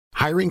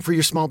Hiring for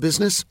your small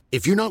business?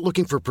 If you're not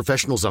looking for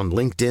professionals on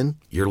LinkedIn,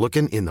 you're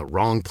looking in the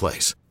wrong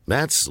place.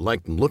 That's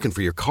like looking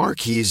for your car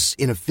keys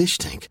in a fish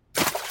tank.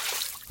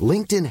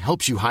 LinkedIn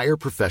helps you hire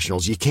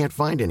professionals you can't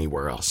find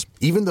anywhere else,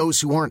 even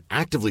those who aren't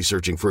actively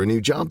searching for a new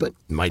job but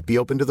might be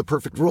open to the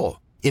perfect role.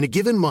 In a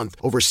given month,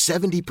 over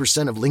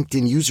 70% of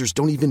LinkedIn users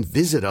don't even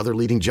visit other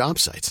leading job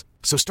sites.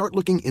 So start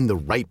looking in the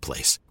right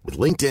place. With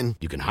LinkedIn,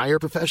 you can hire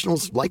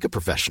professionals like a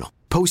professional.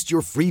 Post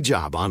your free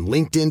job on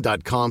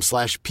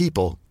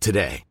linkedin.com/people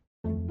today.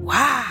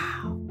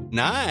 Wow.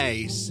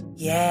 Nice.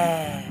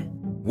 Yeah.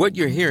 What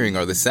you're hearing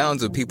are the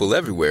sounds of people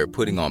everywhere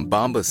putting on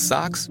Bombas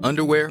socks,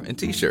 underwear, and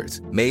T-shirts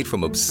made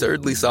from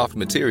absurdly soft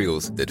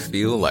materials that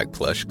feel like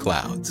plush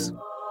clouds.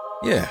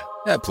 Yeah,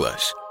 that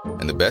plush.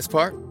 And the best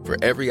part? For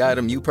every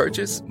item you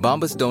purchase,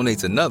 Bombas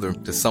donates another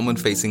to someone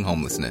facing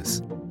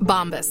homelessness.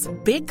 Bombas.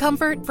 Big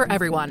comfort for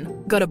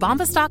everyone. Go to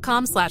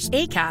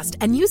bombas.com/ACAST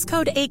and use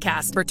code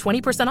ACAST for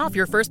 20% off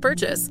your first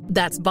purchase.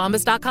 That's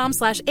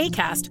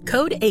bombas.com/ACAST.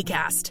 Code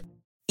ACAST.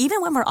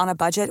 Even when we're on a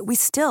budget, we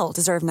still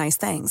deserve nice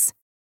things.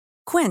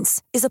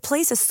 Quince is a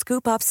place to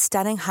scoop up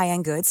stunning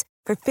high-end goods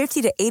for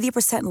 50 to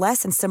 80%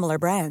 less than similar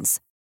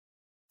brands.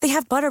 They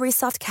have buttery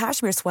soft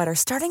cashmere sweaters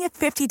starting at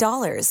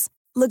 $50,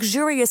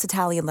 luxurious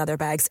Italian leather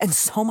bags, and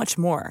so much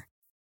more.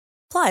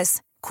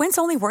 Plus, Quince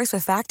only works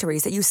with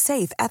factories that use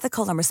safe,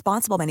 ethical, and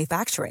responsible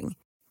manufacturing.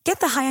 Get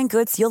the high-end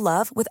goods you'll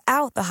love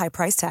without the high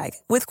price tag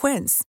with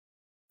Quince.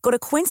 Go to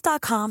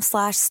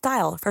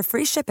quince.com/style for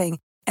free shipping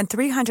and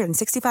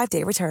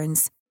 365-day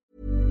returns.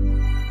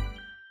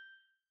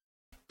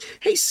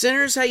 Hey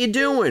sinners, how you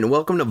doing?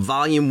 Welcome to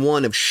Volume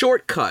 1 of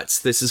Shortcuts.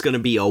 This is going to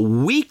be a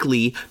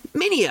weekly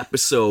mini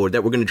episode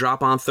that we're going to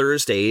drop on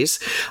Thursdays,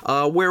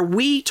 where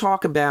we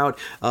talk about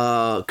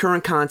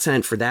current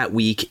content for that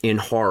week in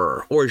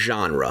horror or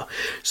genre.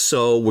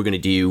 So we're going to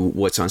do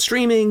what's on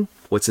streaming,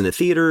 what's in the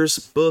theaters,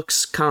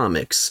 books,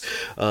 comics,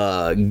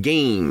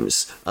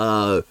 games,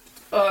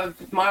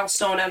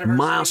 milestone anniversaries.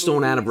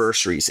 Milestone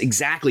anniversaries,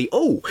 exactly.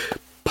 Oh,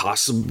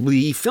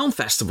 possibly film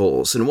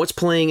festivals and what's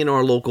playing in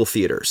our local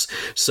theaters.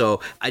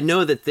 So I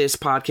know that this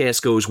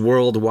podcast goes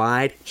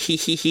worldwide,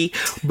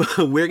 but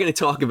we're going to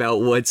talk about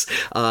what's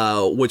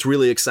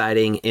really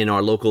exciting in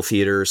our local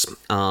theaters,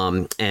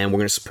 and we're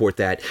going to support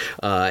that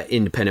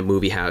independent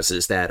movie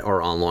houses that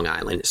are on Long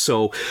Island.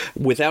 So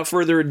without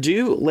further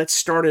ado, let's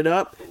start it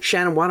up.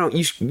 Shannon, why don't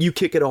you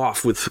kick it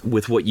off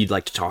with what you'd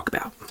like to talk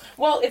about?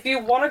 Well, if you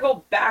want to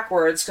go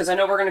backwards, because I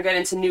know we're going to get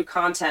into new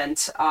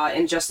content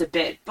in just a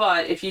bit,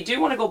 but if you do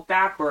want to go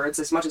backwards,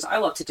 as much as I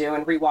love to do,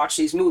 and rewatch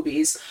these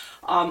movies,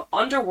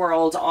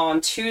 Underworld on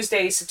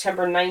Tuesday,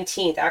 September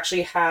 19th,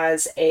 actually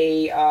has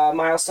a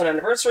milestone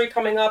anniversary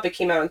coming up. It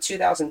came out in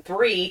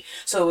 2003,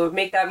 so it would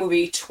make that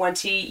movie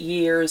 20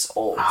 years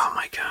old. Oh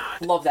my God.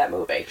 Love that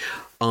movie.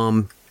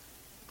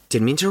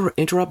 Didn't mean to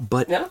interrupt,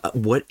 but no?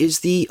 What is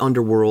the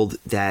Underworld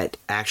that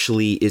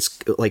actually is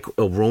like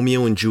a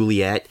Romeo and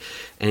Juliet,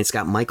 and it's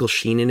got Michael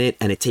Sheen in it,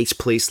 and it takes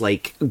place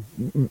like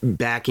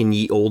back in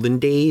the olden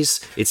days?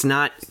 It's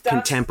not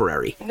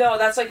contemporary. No,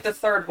 that's like the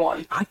third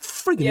one. I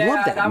freaking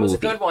love that movie. Yeah, that was a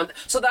good one.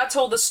 So that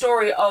told the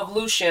story of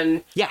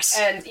Lucian. Yes.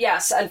 And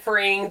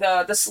freeing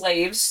the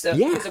slaves.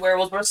 Because the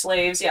werewolves were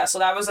slaves. Yeah, so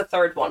that was the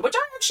third one, which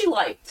I actually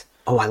liked.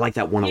 Oh, I like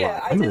that one a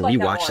lot. I'm going to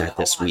rewatch that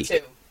this week.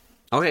 Too.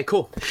 Okay,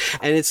 cool.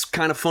 And it's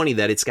kind of funny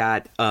that it's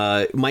got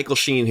Michael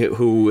Sheen,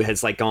 who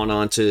has like gone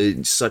on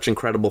to such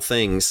incredible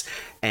things,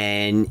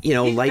 and he's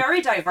like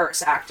very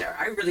diverse actor.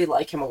 I really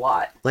like him a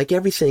lot. Like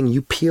everything,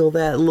 you peel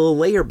that little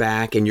layer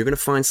back, and you're gonna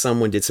find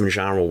someone did some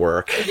genre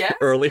work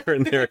earlier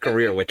in their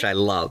career, which I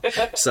love.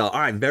 So,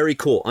 all right, very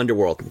cool.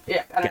 Underworld.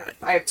 Yeah,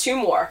 I have two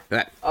more.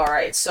 Right. All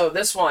right, so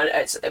this one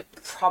it's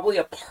probably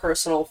a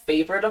personal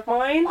favorite of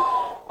mine.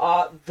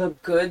 The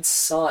Good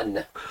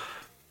Son.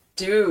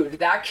 Dude,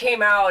 that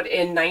came out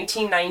in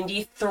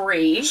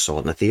 1993. Saw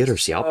it in the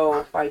theaters, yep. So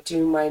if I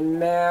do my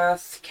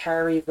math,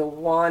 carry the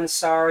one.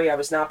 Sorry, I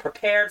was not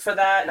prepared for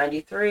that.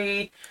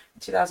 93,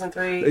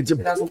 2003,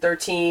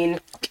 2013,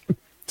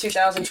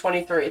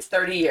 2023. It's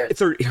 30 years.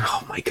 30.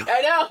 Oh my God.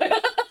 I know.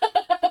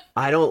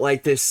 I don't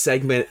like this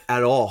segment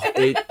at all.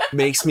 It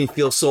makes me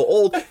feel so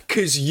old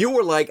because you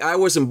were like, I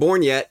wasn't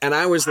born yet, and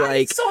I was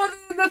like, I saw it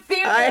in the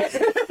theater.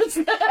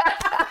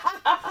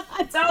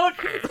 No.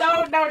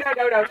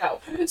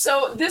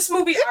 So this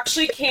movie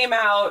actually came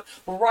out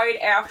right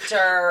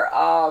after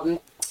Home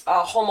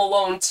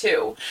Alone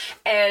 2.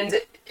 And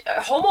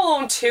Home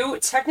Alone 2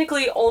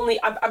 technically only,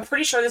 I'm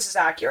pretty sure this is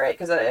accurate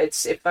because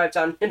it's, if I've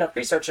done enough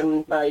research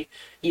in my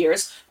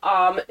years,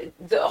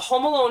 the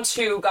Home Alone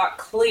 2 got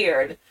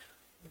cleared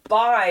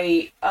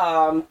by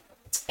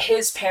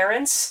his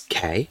parents.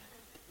 Okay.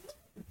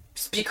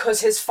 Because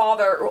his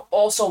father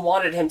also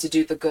wanted him to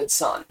do The Good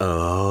Son.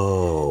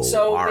 Oh,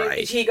 so all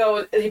right. He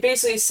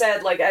basically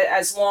said, like,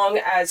 as long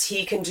as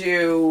he can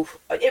do,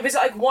 it was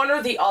like one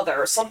or the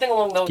other, something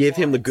along those lines. Give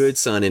him The Good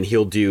Son and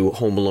he'll do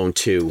Home Alone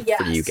 2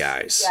 for you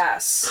guys.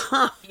 Yes.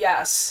 Huh.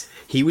 Yes.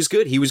 He was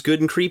good. He was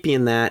good and creepy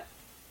in that.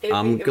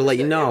 I'm going to let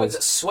you know. It was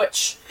a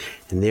switch.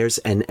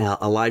 And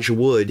Elijah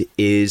Wood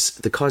is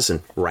the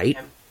cousin, right?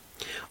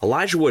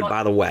 Elijah Wood,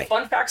 by the way.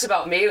 Fun facts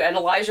about me and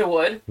Elijah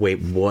Wood. Wait,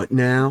 what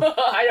now?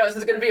 I know, this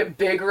is going to be a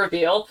big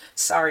reveal.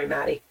 Sorry,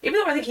 Maddie. Even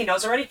though I think he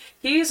knows already,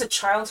 he is a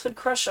childhood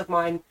crush of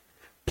mine.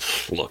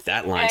 Look,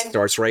 that line And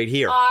starts right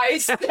here. And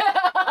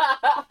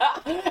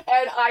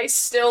I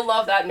still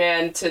love that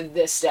man to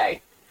this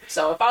day.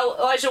 So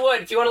Elijah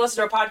Wood, if you want to listen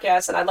to our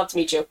podcast, and I'd love to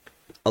meet you.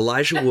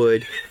 Elijah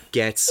Wood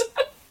gets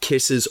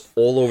kisses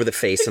all over the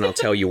face, and I'll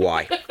tell you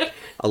why.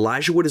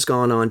 Elijah Wood has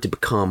gone on to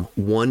become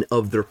one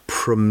of the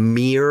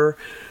premier,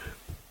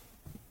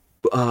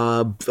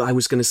 I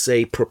was going to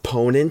say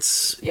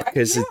proponents,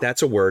 because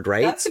that's a word,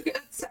 right? That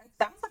sounds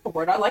like a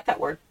word. I like that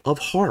word. Of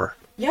horror.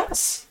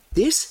 Yes.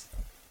 This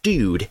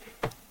dude,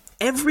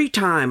 every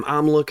time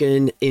I'm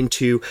looking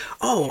into,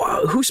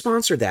 who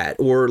sponsored that?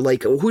 Or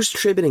like, who's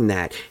attributing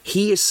that?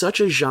 He is such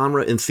a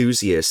genre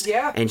enthusiast.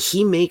 Yeah. And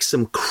he makes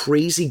some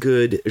crazy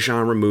good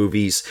genre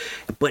movies.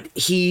 But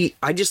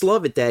I just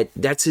love it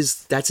that's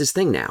his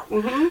thing now.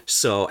 Mm-hmm.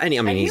 So, and he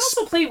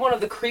also played one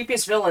of the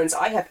creepiest villains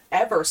I have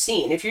ever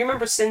seen. If you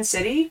remember Sin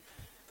City,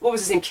 what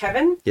was his name?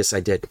 Kevin? Yes, I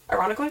did.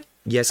 Ironically?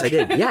 Yes, I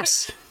did.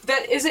 Yes.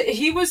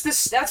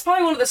 That's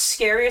probably one of the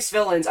scariest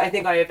villains I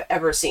think I have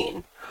ever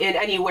seen in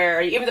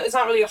anywhere, even though it's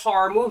not really a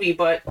horror movie,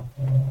 but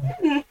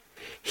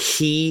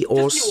he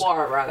also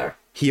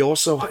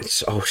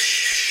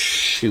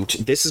shoot,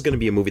 this is going to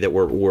be a movie that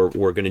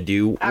we're going to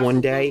do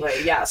one day.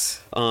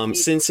 Yes.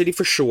 Sin City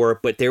for sure,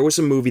 but there was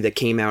a movie that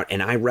came out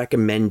and I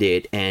recommend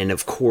it, and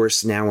of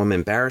course now I'm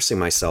embarrassing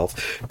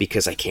myself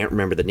because I can't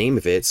remember the name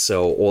of it,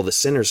 so all the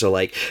sinners are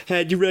like,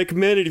 how'd you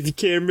recommend it if you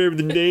can't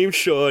remember the name,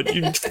 Sean?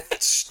 You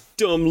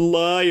dumb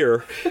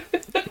liar.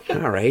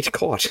 All right,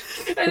 caught.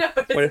 I know.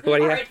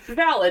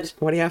 Valid.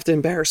 Why do you have to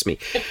embarrass me?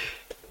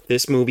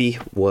 This movie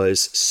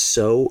was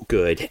so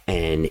good,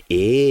 and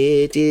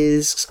it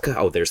is...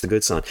 Oh, there's The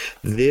Good Son.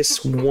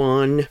 This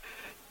one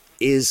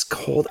is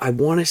called, I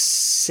want to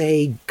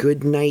say,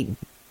 Goodnight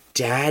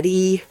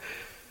Daddy?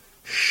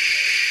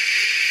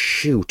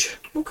 Shoot.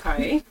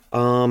 Okay.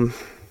 All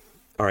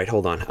right,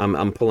 hold on.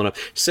 I'm pulling up.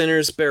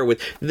 Sinners, bear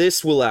with.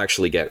 This will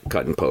actually get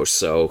cut in post,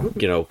 so,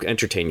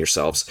 entertain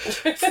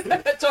yourselves.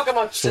 Talk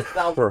about shit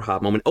now. For a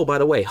hot moment. Oh, by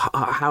the way,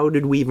 how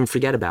did we even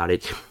forget about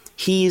it?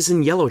 He's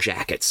in Yellow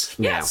Jackets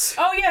now. Yes.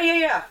 Oh,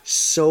 yeah.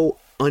 So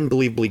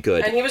unbelievably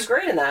good. And he was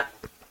great in that.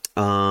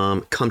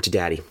 Come to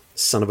Daddy,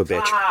 son of a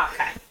bitch.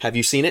 Okay. Have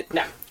you seen it?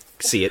 No.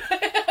 See it.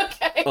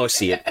 Okay. Oh,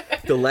 see it.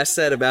 The less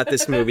said about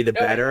this movie, the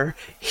better.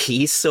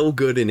 He's so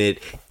good in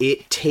it.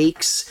 It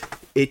takes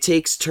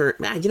turn.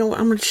 You know what?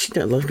 I'm just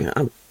gonna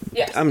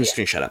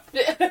shut up.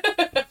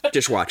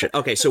 Just watch it.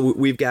 Okay, so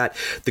we've got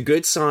The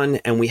Good Son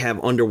and we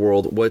have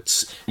Underworld.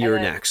 What's your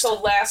next?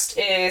 So last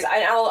is,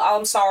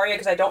 I'm sorry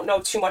because I don't know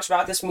too much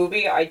about this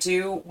movie. I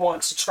do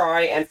want to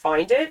try and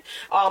find it.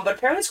 But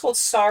apparently it's called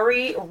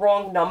Sorry,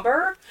 Wrong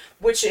Number,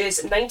 which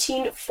is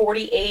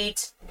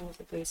 1948,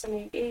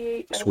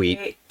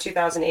 2008,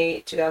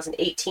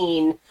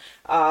 2018.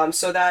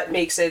 So that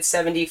makes it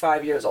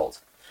 75 years old.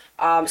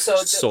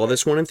 Saw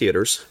this one in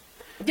theaters.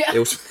 Yeah. It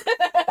was...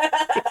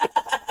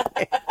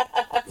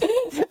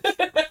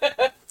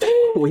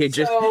 We had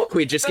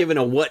just given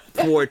a what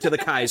for to the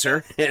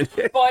Kaiser.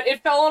 But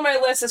it fell on my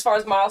list as far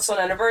as milestone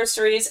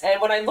anniversaries,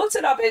 and when I looked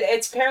it up,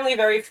 it's apparently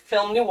very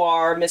film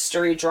noir,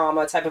 mystery,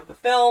 drama type of a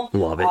film.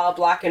 Love it.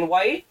 Black and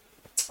white.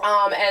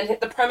 And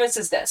the premise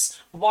is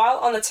this. While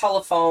on the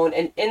telephone,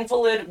 an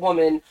invalid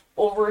woman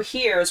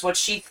overhears what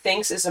she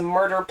thinks is a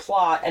murder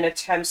plot and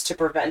attempts to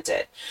prevent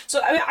it.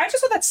 So, I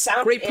just thought that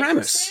sounded great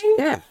premise.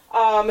 Yeah.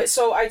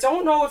 So I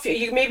don't know if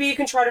maybe you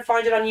can try to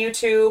find it on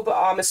YouTube.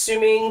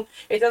 Assuming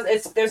it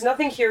does. There's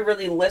nothing here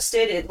really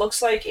listed. It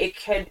looks like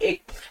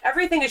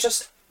everything is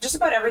just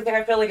about everything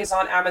I feel like is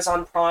on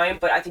Amazon Prime,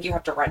 but I think you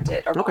have to rent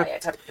it or buy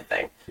it type of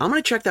thing. I'm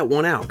going to check that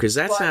one out because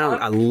I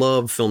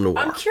love film noir.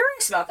 I'm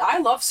curious about that. I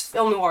love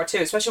film noir too,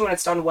 especially when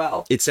it's done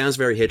well. It sounds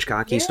very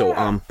Hitchcocky, so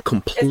I'm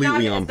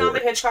completely on board. It's not a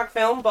Hitchcock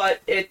film,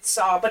 but it's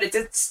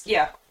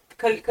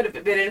could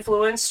have been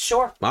influenced,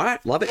 sure. All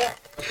right, love it. Yeah.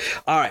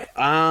 All right,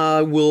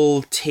 I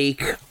will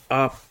take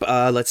up,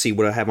 let's see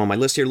what I have on my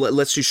list here.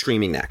 Let's do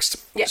streaming next.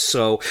 Yeah.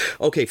 So,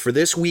 okay, for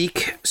this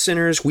week,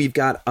 Sinners, we've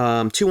got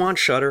 2 on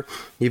Shudder.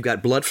 You've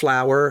got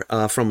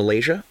Bloodflower from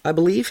Malaysia, I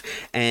believe.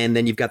 And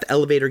then you've got The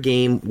Elevator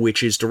Game,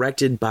 which is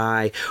directed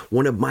by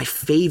one of my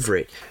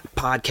favorite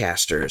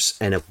podcasters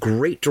and a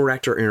great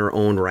director in her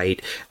own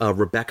right,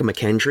 Rebecca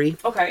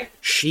McKendry. Okay.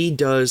 She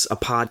does a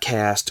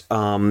podcast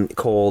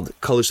called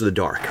Colors of the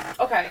Dark.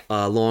 Okay.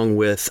 Along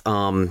with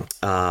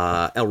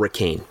Elric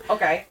Kane.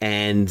 Okay.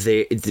 And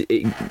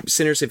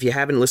Sinners, if you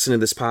haven't listened to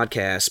this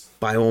podcast,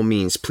 by all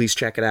means, please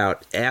check it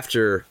out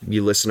after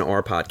you listen to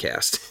our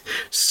podcast.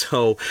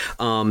 So,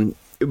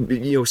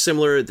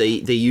 similar, they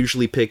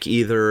usually pick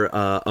either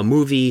a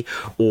movie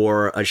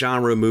or a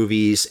genre of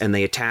movies and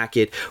they attack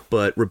it.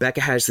 But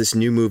Rebecca has this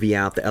new movie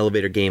out, The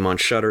Elevator Game, on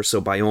Shudder. So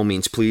by all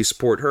means, please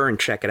support her and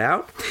check it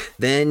out.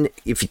 Then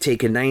if you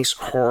take a nice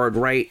hard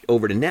right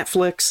over to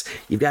Netflix,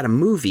 you've got a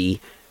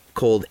movie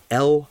called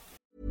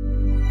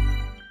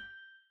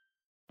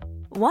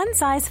One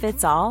size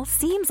fits all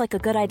seems like a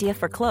good idea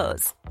for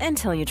clothes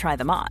until you try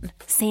them on.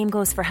 Same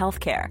goes for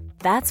healthcare.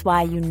 That's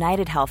why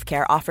United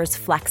Healthcare offers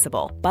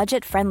flexible,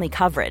 budget-friendly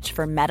coverage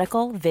for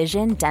medical,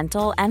 vision,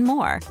 dental, and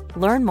more.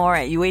 Learn more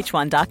at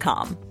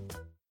uh1.com.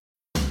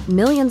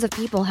 Millions of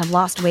people have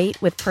lost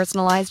weight with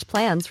personalized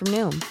plans from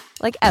Noom,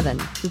 like Evan,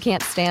 who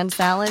can't stand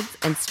salads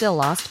and still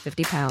lost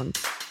 50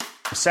 pounds.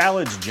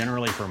 Salads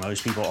generally for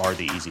most people are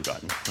the easy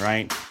button,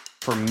 right?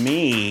 For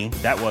me,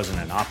 that wasn't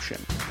an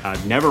option.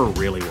 I never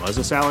really was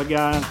a salad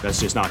guy. That's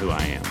just not who I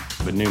am.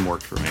 But Noom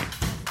worked for me.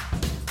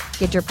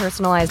 Get your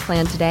personalized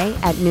plan today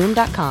at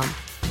Noom.com.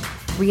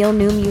 Real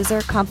Noom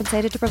user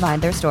compensated to provide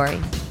their story.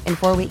 In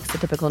 4 weeks, the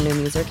typical Noom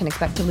user can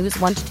expect to lose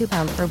 1 to 2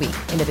 pounds per week.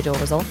 Individual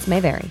results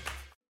may vary.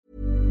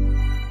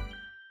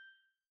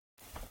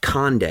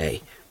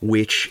 Conde,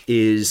 which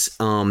is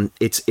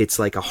it's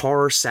like a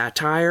horror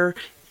satire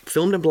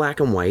filmed in black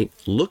and white,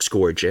 looks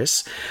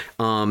gorgeous,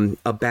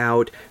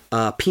 about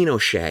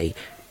Pinochet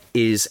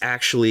is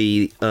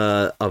actually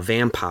a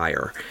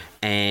vampire,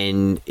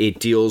 and it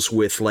deals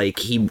with, like,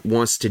 he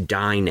wants to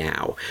die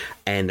now,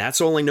 and that's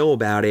all I know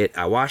about it.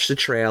 I watched the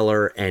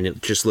trailer, and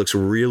it just looks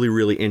really,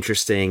 really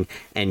interesting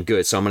and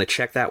good, so I'm going to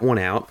check that one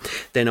out.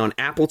 Then on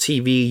Apple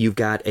TV, you've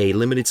got a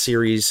limited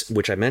series,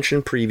 which I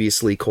mentioned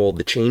previously, called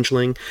The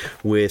Changeling,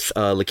 with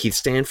Lakeith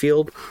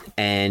Stanfield,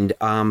 and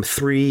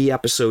 3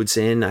 episodes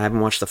in. I haven't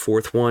watched the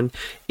 4th one.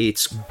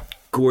 It's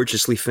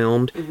gorgeously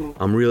filmed.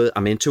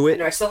 I'm into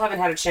it. I still haven't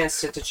had a chance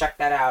to check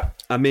that out.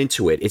 I'm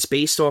into it. It's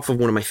based off of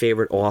one of my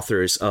favorite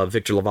authors,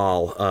 Victor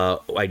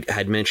Laval. I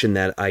had mentioned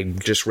that I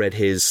just read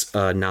his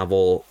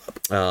novel,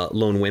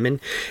 Lone Women,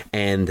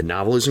 and the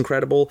novel is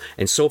incredible.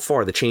 And so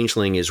far, The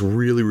Changeling is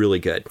really, really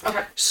good.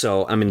 Okay.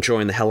 So I'm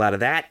enjoying the hell out of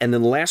that. And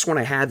then the last one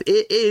I have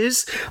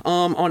is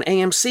on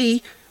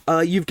AMC.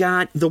 You've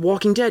got The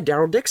Walking Dead,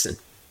 Daryl Dixon.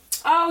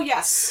 Oh,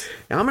 yes.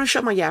 Now, I'm going to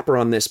shut my yapper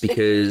on this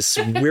because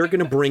we're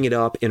going to bring it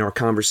up in our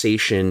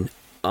conversation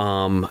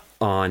on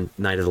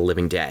Night of the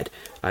Living Dead.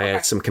 I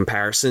had some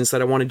comparisons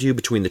that I want to do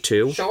between the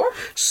two. Sure.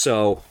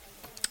 So,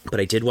 but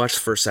I did watch the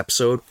first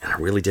episode, and I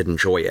really did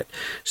enjoy it.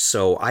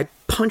 So I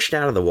punched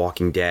out of The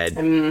Walking Dead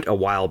a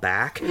while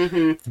back.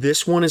 Mm-hmm.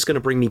 This one is going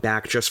to bring me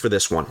back just for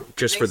this one.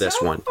 Just for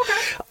this one.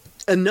 Okay.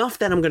 Enough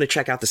that I'm going to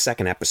check out the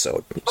second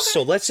episode. Okay.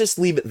 So let's just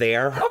leave it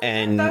there. Okay,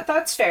 and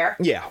that's fair.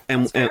 Yeah,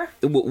 and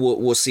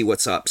we'll see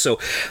what's up. So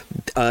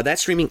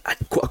that's streaming. I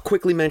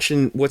quickly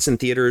mention what's in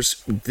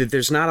theaters.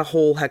 There's not a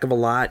whole heck of a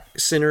lot,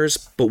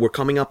 Sinners, but we're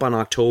coming up on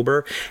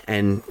October,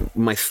 and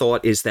my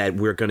thought is that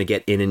we're going to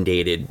get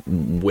inundated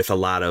with a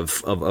lot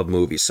of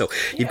movies. So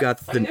you've got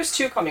there's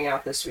 2 coming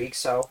out this week.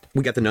 So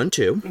we got The Nun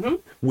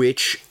 2,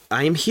 which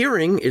I am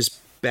hearing is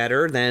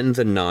better than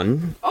The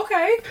Nun.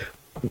 Okay.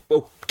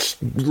 Oh,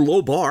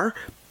 low bar,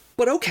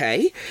 but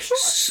okay.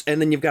 Sure. And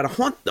then you've got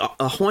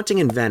a Haunting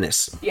in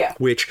Venice,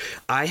 which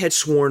I had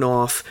sworn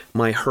off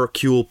my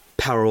Hercule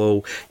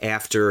Poirot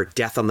after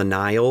Death on the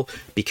Nile,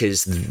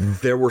 because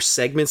there were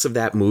segments of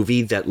that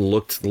movie that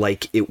looked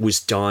like it was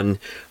done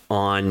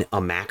on a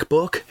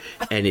MacBook,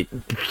 and it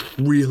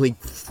really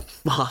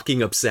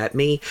fucking upset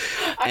me.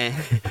 I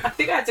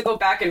think I had to go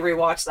back and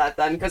rewatch that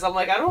then, because I'm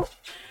like, I don't know.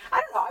 I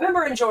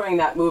remember enjoying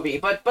that movie,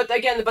 but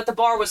the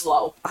bar was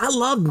low. I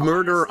loved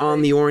Murder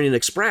on the Orient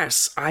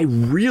Express. I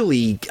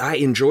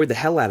enjoyed the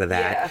hell out of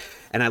that,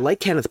 and I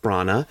like Kenneth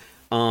Branagh.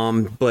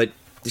 But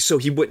so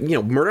he would,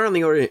 Murder on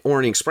the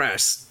Orient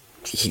Express.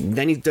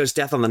 Then he does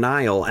Death on the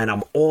Nile, and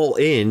I'm all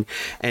in.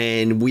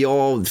 And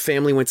the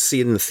family went to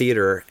see it in the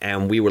theater,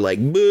 and we were like,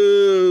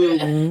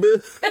 boo,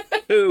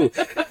 boo.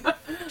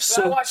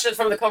 So I watched it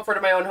from the comfort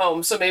of my own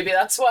home, so maybe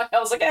that's why I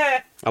was like, eh.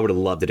 I would have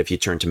loved it if you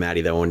turned to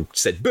Maddie, though, and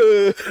said,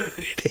 boo.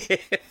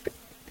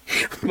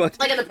 But,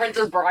 like in The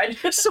Princess Bride.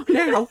 So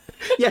now,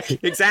 yeah,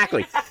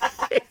 exactly.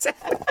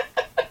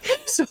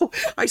 So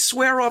I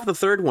swear off the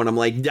third one. I'm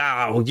like,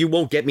 you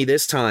won't get me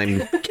this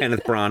time,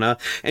 Kenneth Branagh.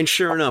 And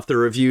sure enough, the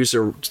reviews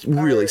are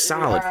really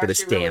solid for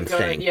this damn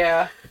thing.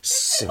 Yeah.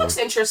 So, it looks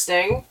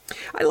interesting.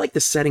 I like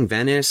the setting,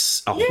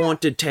 Venice, a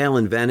haunted tale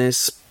in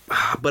Venice.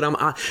 But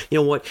you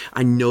know what?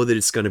 I know that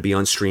it's going to be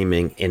on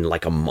streaming in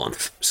like a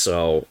month,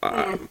 so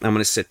I'm going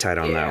to sit tight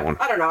on that one.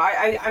 I don't know.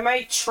 I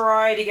might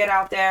try to get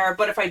out there,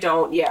 but if I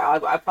don't,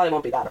 I probably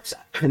won't be that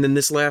upset. And then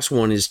this last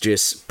one is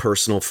just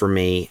personal for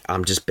me.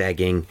 I'm just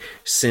begging,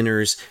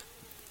 Sinners.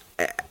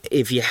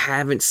 If you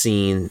haven't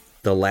seen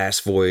The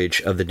Last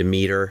Voyage of the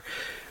Demeter,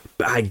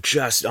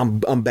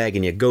 I'm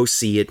begging you, go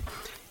see it.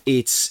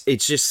 It's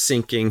just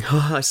sinking.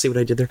 I see what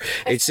I did there.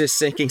 It's just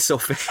sinking so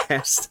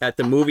fast at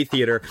the movie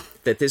theater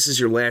that this is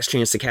your last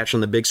chance to catch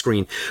on the big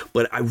screen.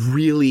 But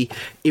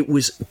it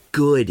was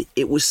good.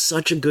 It was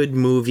such a good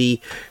movie.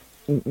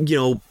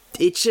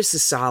 It's just a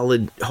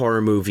solid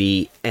horror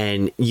movie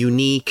and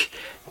unique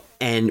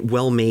and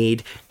well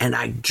made. And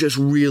I just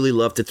really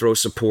love to throw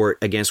support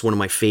against one of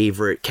my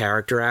favorite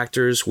character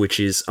actors, which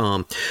is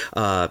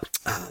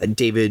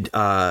David.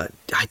 I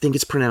think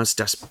it's pronounced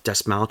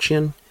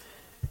Dastmalchian.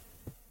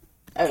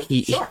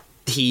 Sure.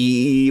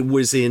 he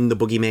was in The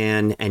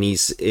Boogeyman, and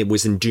it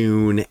was in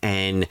Dune,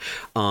 and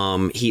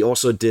he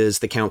also does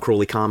the Count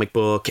Crowley comic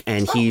book,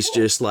 and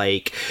he's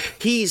like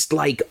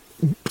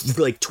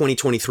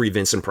 2023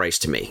 Vincent Price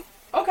to me.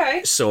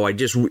 Okay. So and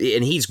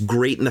he's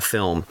great in the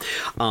film.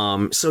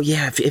 So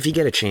yeah, if you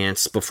get a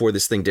chance before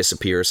this thing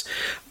disappears,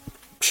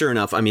 sure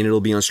enough, I mean,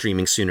 it'll be on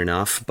streaming soon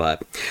enough.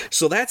 But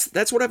so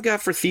that's what I've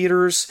got for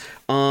theaters.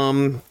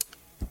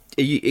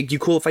 You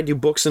cool if I do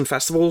books and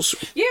festivals?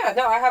 Yeah,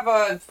 no, I have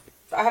a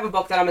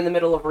book that I'm in the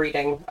middle of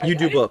reading. I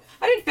didn't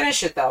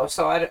finish it though,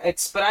 so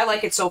but I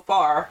like it so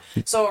far.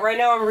 So right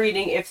now I'm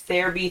reading If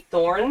There Be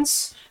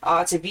Thorns.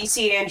 It's a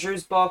V.C.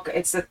 Andrews book.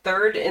 It's the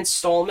third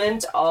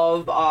installment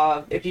of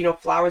if you know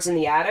Flowers in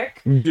the Attic.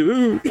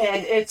 Dude.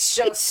 And it's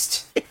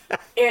just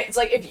it's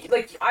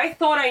like I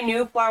thought I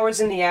knew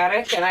Flowers in the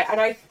Attic, and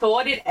I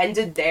thought it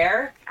ended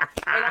there. And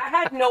I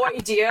had no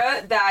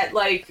idea that,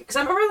 like, because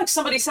I remember like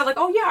somebody said like,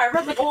 oh yeah, I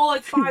read like all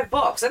like 5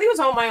 books. I think it was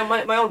all my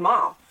own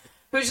mom.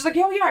 Who was just like,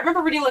 oh yeah, I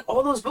remember reading like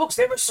all those books.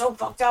 They were so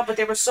fucked up, but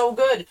they were so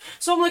good.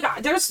 So I'm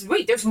like,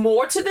 there's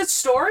more to this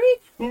story?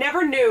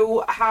 Never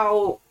knew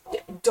how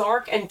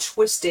dark and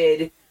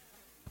twisted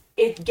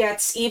it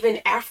gets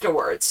even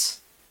afterwards.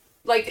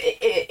 Like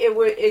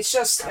it's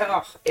just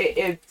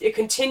it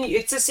continues.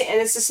 It's the same,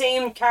 and it's the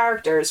same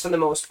characters for the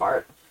most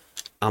part.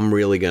 I'm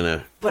really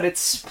gonna. But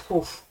it's.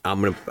 Oof.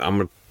 I'm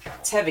gonna.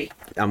 It's heavy.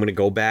 I'm gonna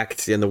go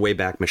back in the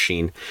Wayback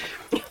Machine.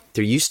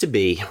 There used to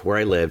be, where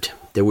I lived,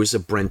 there was a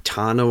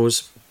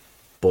Brentano's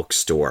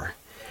bookstore.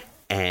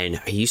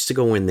 And I used to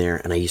go in there,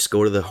 and I used to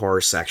go to the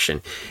horror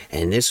section.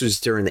 And this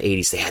was during the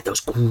 80s. They had those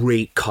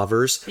great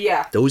covers.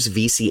 Yeah. Those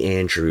V.C.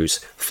 Andrews,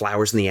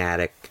 Flowers in the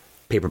Attic,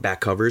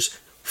 paperback covers,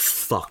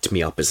 fucked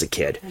me up as a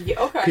kid. Yeah,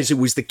 okay. Because it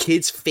was the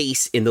kid's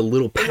face in the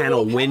little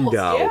panel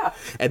window. Yeah.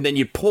 And then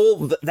you'd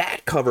pull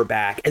that cover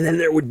back, and then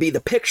there would be the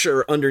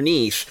picture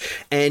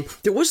underneath. And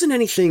there wasn't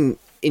anything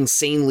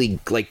insanely,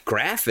 like,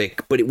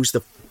 graphic, but it was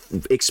the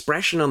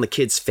expression on the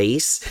kid's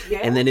face. Yeah.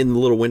 And then in the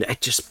little window,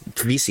 just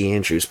V.C.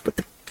 Andrews. But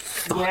the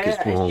fuck is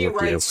wrong he with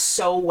writes you?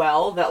 so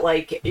well that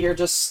like you're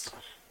just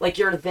like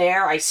you're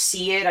there. I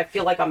see it. I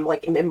feel like I'm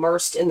like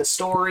immersed in the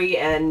story,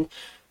 and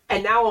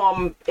now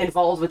I'm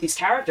involved with these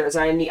characters.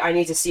 I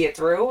need to see it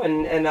through,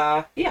 and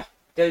yeah.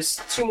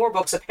 There's 2 more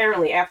books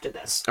apparently after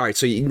this. All right,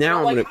 so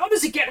now how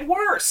does it get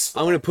worse?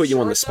 I'm gonna put you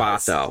on the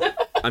spot though.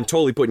 I'm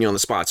totally putting you on the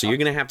spot. So you're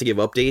gonna have to give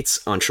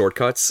updates on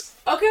Shortcuts.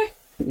 Okay.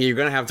 You're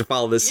gonna have to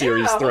follow this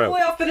series through.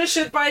 Hopefully I'll finish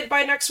it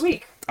by next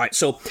week. All right,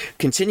 so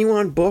continue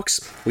on books.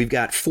 We've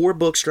got 4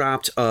 books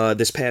dropped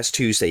this past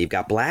Tuesday. You've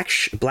got Black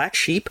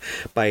Sheep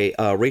by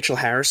Rachel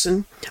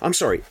Harrison. I'm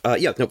sorry.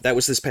 That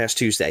was this past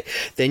Tuesday.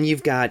 Then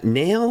you've got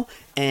Nail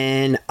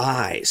and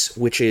Eyes,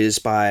 which is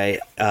by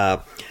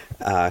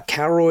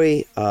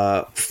Karoi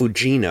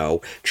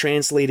Fujino,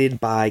 translated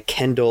by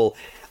Kendall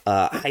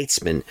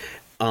Heitzman.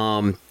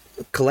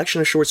 Collection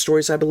of short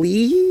stories, I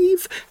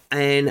believe,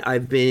 and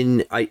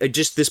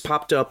this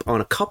popped up on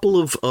a couple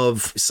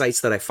of sites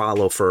that I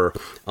follow for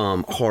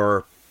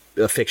horror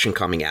fiction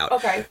coming out.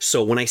 Okay.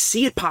 So when I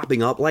see it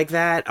popping up like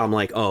that, I'm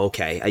like, oh,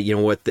 okay. You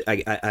know what?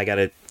 I got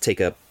to take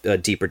a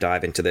deeper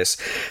dive into this.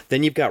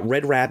 Then you've got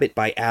Red Rabbit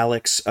by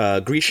Alex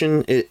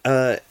Grecian.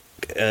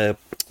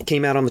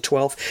 Came out on the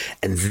 12th,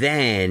 and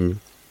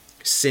then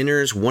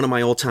Sinners, one of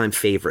my all-time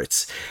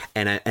favorites,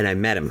 and I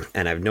met him,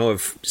 and I know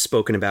I've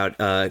spoken about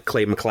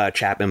Clay McLeod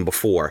Chapman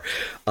before.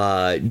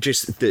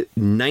 Just the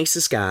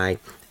nicest guy.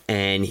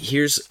 And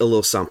here's a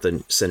little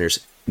something,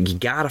 Sinners. You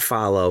gotta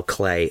follow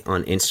Clay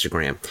on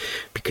Instagram,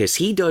 because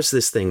he does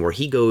this thing where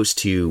he goes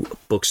to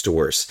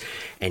bookstores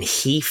and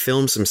he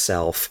films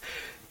himself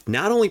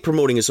not only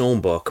promoting his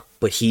own book,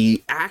 but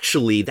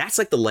that's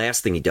like the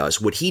last thing he does.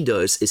 What he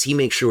does is he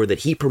makes sure that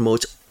he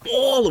promotes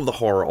all of the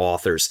horror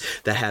authors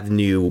that have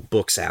new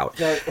books out.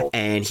 Cool.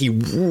 And he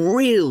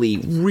really,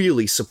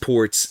 really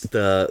supports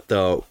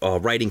the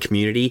writing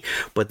community.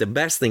 But the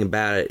best thing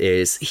about it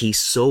is he's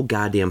so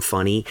goddamn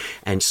funny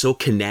and so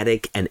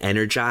kinetic and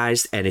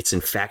energized, and it's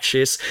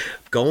infectious.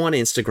 Go on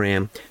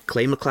Instagram,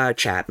 Clay McLeod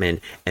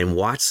Chapman, and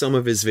watch some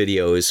of his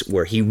videos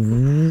where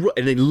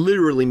and I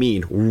literally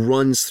mean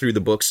runs through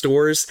the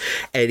bookstores,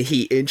 and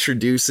he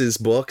introduces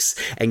books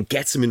and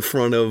gets them in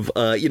front of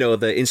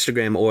the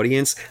Instagram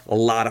audience. A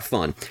lot of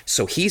fun.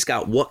 So he's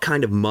got What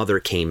Kind of Mother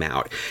came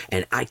out,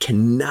 and I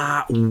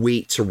cannot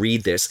wait to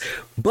read this.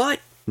 But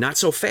not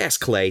so fast,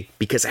 Clay,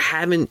 because I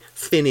haven't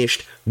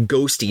finished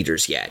Ghost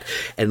Eaters yet.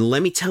 And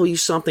let me tell you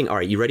something. All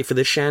right, you ready for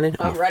this, Shannon?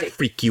 I'm ready.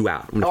 Freak you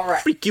out. I'm gonna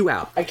freak you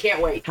out. I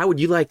can't wait. How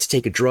would you like to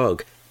take a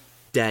drug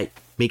that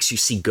makes you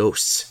see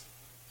ghosts?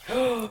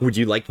 Would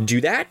you like to do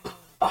that?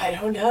 I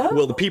don't know.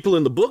 Well, the people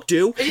in the book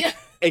do. Yeah.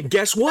 And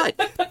guess what?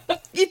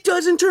 It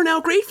doesn't turn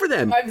out great for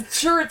them. I'm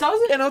sure it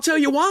doesn't. And I'll tell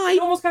you why.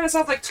 It almost kind of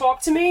sounds like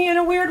Talk to Me in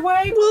a weird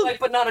way,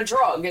 but not a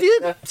drug.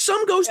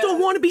 Some ghosts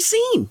don't want to be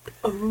seen.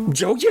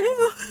 Joe,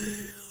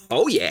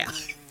 oh yeah.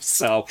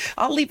 So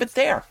I'll leave it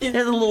there. And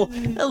a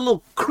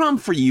little crumb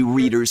for you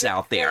readers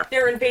out there.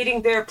 They're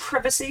invading their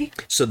privacy.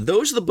 So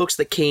those are the books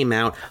that came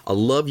out. I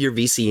love your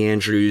V.C.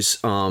 Andrews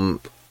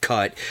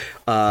cut.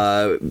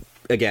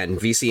 Again,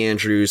 VC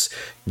Andrews,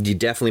 you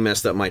definitely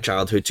messed up my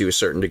childhood to a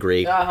certain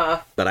degree,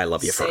 but I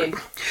love you for it.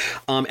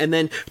 And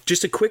then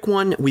just a quick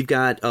one, we've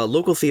got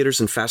local theaters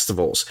and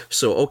festivals.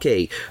 So,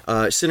 okay,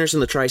 Sinners in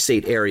the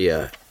Tri-State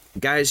area.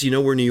 Guys, you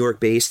know we're New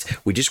York based.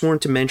 We just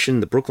wanted to mention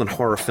the Brooklyn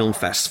Horror Film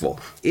Festival.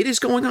 It is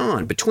going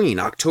on between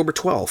October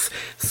 12th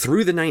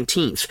through the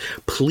 19th.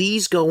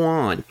 Please go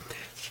on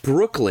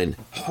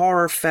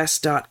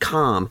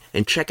brooklynhorrorfest.com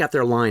and check out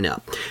their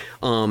lineup.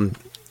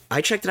 I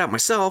checked it out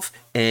myself,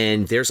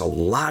 and there's a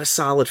lot of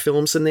solid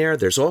films in there.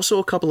 There's also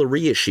a couple of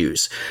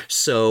reissues.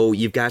 So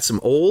you've got some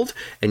old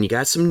and you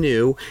got some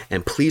new,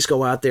 and please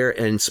go out there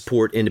and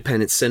support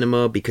independent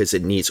cinema because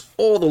it needs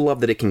all the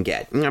love that it can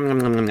get.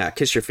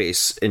 Kiss your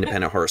face,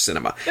 independent horror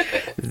cinema.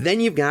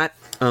 Then you've got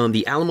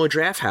the Alamo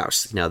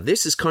Drafthouse. Now,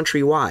 this is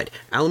countrywide.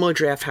 Alamo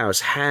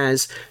Drafthouse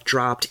has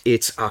dropped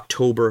its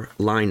October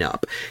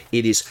lineup.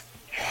 It is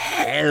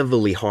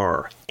heavily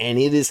horror, and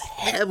it is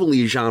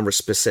heavily genre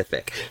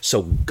specific.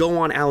 So go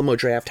on Alamo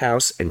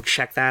Drafthouse and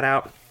check that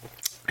out.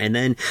 And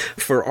then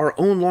for our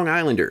own Long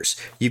Islanders,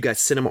 you've got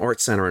Cinema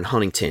Arts Center in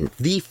Huntington,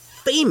 the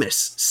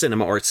famous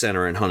Cinema Arts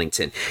Center in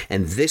Huntington.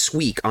 And this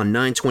week on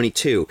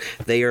 9/22,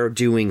 they are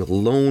doing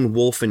Lone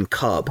Wolf and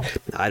Cub.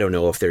 I don't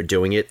know if they're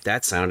doing it.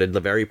 That sounded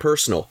very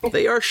personal.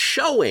 They are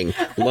showing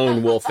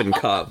Lone Wolf and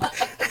Cub.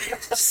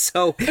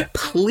 So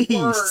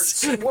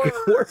please,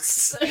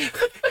 words.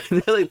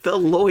 The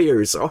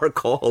lawyers are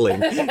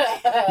calling.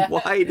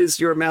 Why does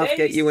your mouth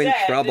get you in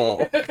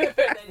trouble?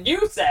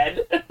 You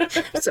said.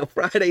 So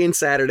Friday and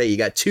Saturday, you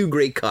got two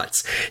great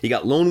cuts. You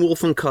got Lone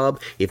Wolf and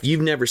Cub. If you've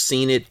never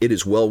seen it, it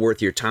is well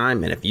worth your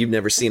time. And if you've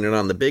never seen it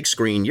on the big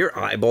screen, your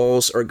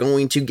eyeballs are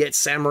going to get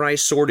samurai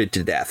sworded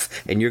to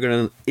death. And you're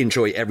going to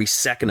enjoy every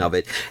second of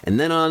it. And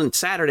then on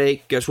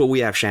Saturday, guess what we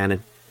have,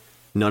 Shannon?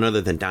 None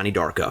other than Donnie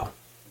Darko.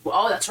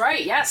 Oh, that's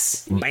right.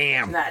 Yes.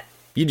 Bam.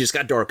 You just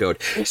got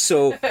Darkoed.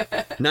 So,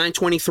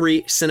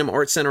 9/23, Cinema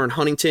Arts Center in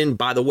Huntington.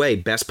 By the way,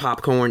 best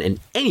popcorn in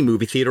any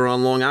movie theater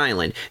on Long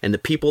Island. And the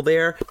people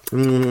there,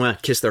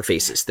 kiss their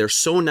faces. They're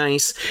so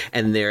nice,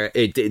 and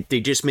they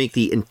just make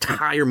the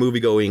entire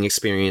movie-going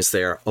experience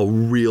there a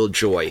real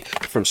joy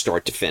from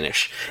start to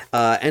finish.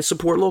 And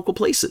support local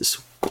places.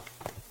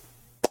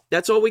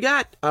 That's all we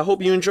got. I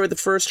hope you enjoyed the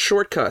first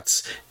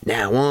shortcuts.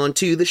 Now on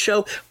to the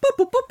show. Boop,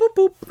 boop, boop, boop,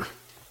 boop.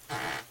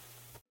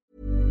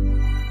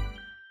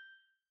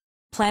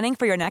 Planning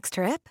for your next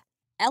trip?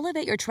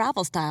 Elevate your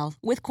travel style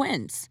with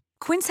Quince.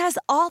 Quince has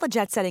all the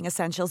jet-setting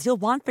essentials you'll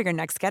want for your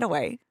next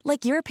getaway,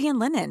 like European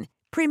linen,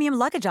 premium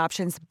luggage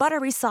options,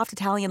 buttery soft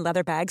Italian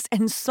leather bags,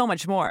 and so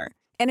much more.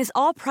 And is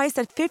all priced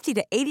at 50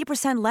 to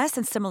 80% less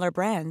than similar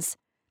brands.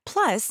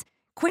 Plus,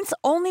 Quince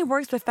only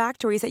works with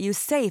factories that use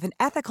safe and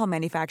ethical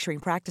manufacturing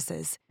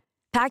practices.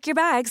 Pack your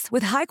bags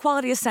with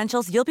high-quality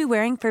essentials you'll be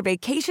wearing for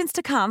vacations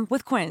to come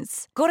with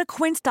Quince. Go to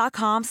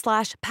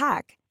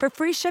quince.com/pack for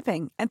free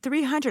shipping and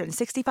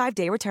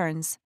 365-day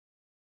returns.